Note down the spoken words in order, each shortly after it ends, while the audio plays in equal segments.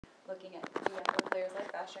looking at the younger players like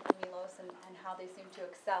Vasek and Milos and how they seem to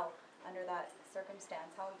excel under that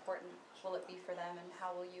circumstance. How important will it be for them, and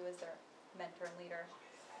how will you as their mentor and leader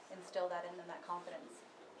instill that in them, that confidence?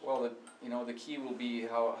 Well, the key will be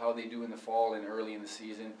how they do in the fall and early in the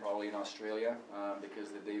season, probably in Australia, because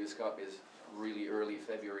the Davis Cup is really early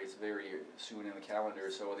February. It's very soon in the calendar,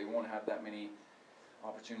 so they won't have that many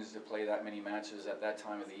opportunities to play that many matches at that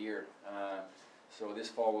time of the year. So this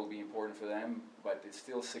fall will be important for them, but it's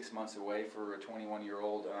still 6 months away for a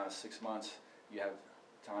 21-year-old. 6 months, you have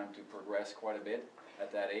time to progress quite a bit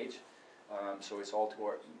at that age. So it's all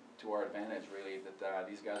to our advantage, really, that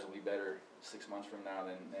these guys will be better 6 months from now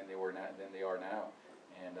than they are now,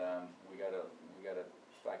 and we gotta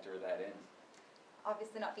factor that in.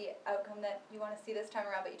 Obviously not the outcome that you want to see this time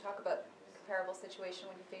around, but you talk about a comparable situation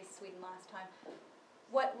when you faced Sweden last time.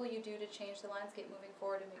 What will you do to change the landscape moving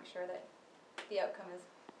forward and make sure that the outcome is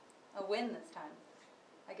a win this time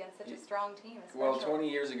against such a strong team? Well, 20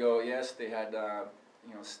 years ago, yes, they had,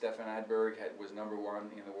 Stefan Edberg was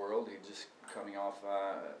 #1 in the world. He just coming off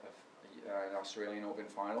an Australian Open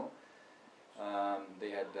final.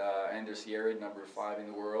 They had Anders Järryd, #5 in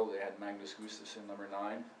the world. They had Magnus Gustafsson,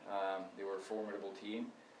 #9. They were a formidable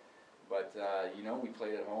team. But, we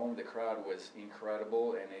played at home. The crowd was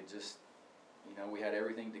incredible, and it just, we had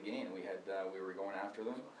everything to gain. We were going after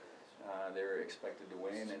them. They were expected to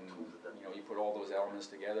win, and, you put all those elements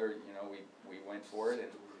together, we went for it,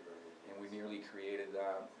 and we nearly created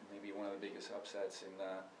maybe one of the biggest upsets in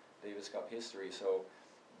Davis Cup history. So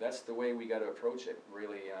that's the way we got to approach it,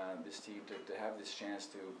 really, this team, to have this chance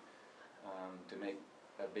to make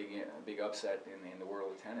a big upset in the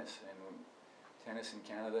world of tennis. And tennis in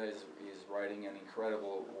Canada is riding an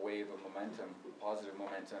incredible wave of momentum, positive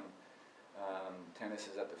momentum. Tennis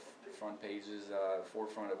is at the front pages,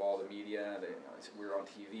 forefront of all the media. We're on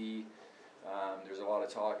TV. There's a lot of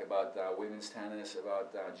talk about women's tennis,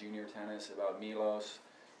 about junior tennis, about Milos,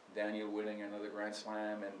 Daniel winning another Grand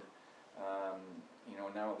Slam, and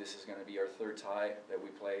now this is going to be our 3rd tie that we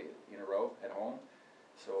play in a row at home.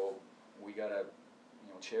 So we got to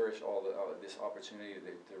cherish all this opportunity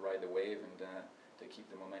to ride the wave and to keep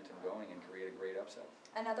the momentum going and create a great upset.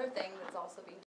 Another thing that's also being